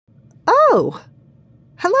Oh,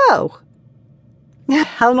 hello.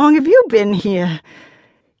 How long have you been here?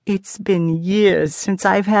 It's been years since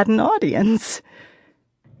I've had an audience.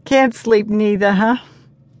 Can't sleep neither, huh?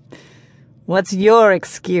 What's your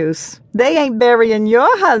excuse? They ain't burying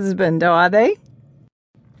your husband, are they?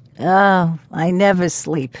 Oh, I never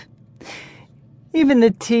sleep. Even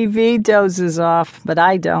the TV dozes off, but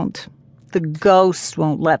I don't. The ghost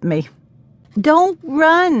won't let me. Don't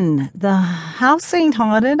run. The house ain't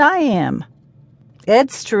haunted. I am.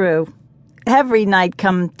 It's true. Every night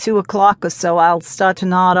come 2 o'clock or so, I'll start to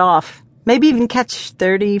nod off. Maybe even catch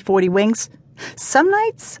 30, 40 winks. Some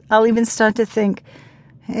nights, I'll even start to think,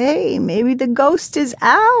 hey, maybe the ghost is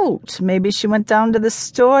out. Maybe she went down to the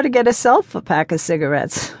store to get herself a pack of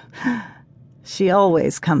cigarettes. She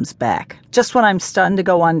always comes back, just when I'm starting to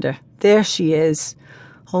go under. There she is,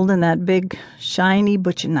 holding that big, shiny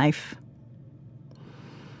butcher knife.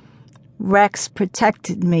 Rex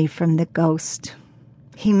protected me from the ghost.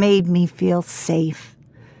 He made me feel safe.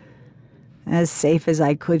 As safe as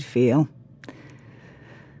I could feel.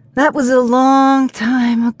 That was a long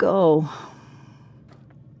time ago.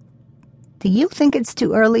 Do you think it's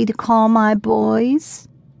too early to call my boys?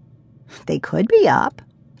 They could be up.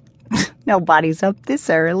 Nobody's up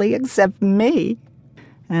this early except me.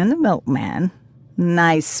 And the milkman.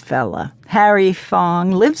 Nice fella. Harry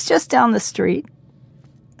Fong lives just down the street.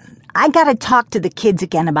 I gotta talk to the kids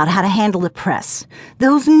again about how to handle the press.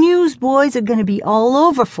 Those newsboys are gonna be all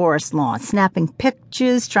over Forest Lawn, snapping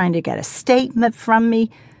pictures, trying to get a statement from me.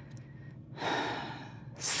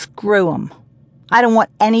 Screw 'em. I don't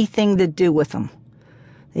want anything to do with them.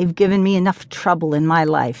 They've given me enough trouble in my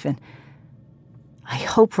life, and I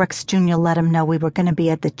hope Rex Jr. let him know we were gonna be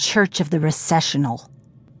at the Church of the Recessional.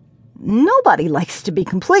 Nobody likes to be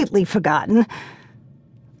completely forgotten.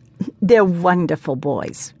 They're wonderful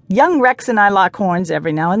boys. Young Rex and I lock horns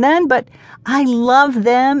every now and then, but I love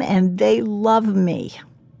them and they love me.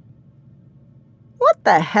 What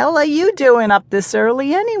the hell are you doing up this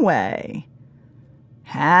early anyway?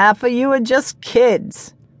 Half of you are just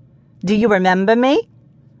kids. Do you remember me?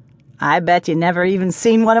 I bet you never even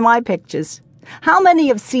seen one of my pictures. How many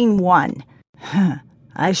have seen one?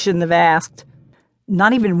 I shouldn't have asked.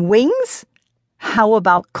 Not even Wings? How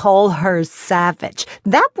about Call Her Savage?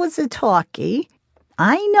 That was a talkie.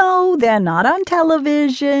 I know they're not on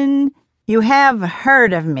television. You have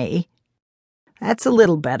heard of me. That's a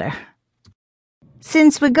little better.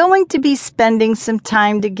 Since we're going to be spending some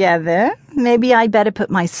time together, maybe I better put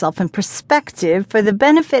myself in perspective for the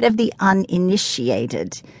benefit of the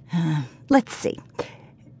uninitiated. Let's see.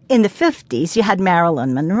 In the 50s, you had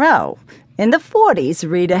Marilyn Monroe. In the 40s,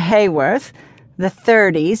 Rita Hayworth. The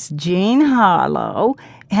 30s, Jean Harlow.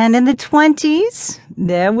 And in the 20s,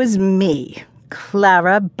 there was me,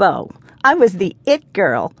 Clara Bow. I was the it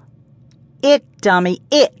girl. It, dummy,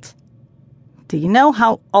 it. Do you know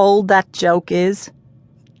how old that joke is?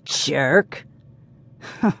 Jerk.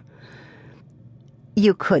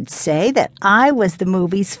 You could say that I was the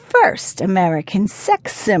movie's first American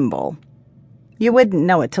sex symbol. You wouldn't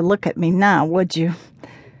know it to look at me now, would you?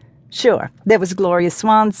 Sure, there was Gloria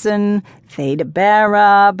Swanson, Theda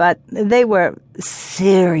Bara, but they were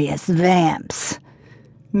serious vamps.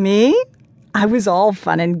 Me? I was all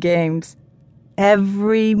fun and games.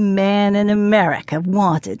 Every man in America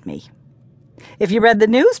wanted me. If you read the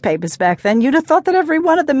newspapers back then, you'd have thought that every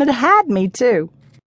one of them had me, too.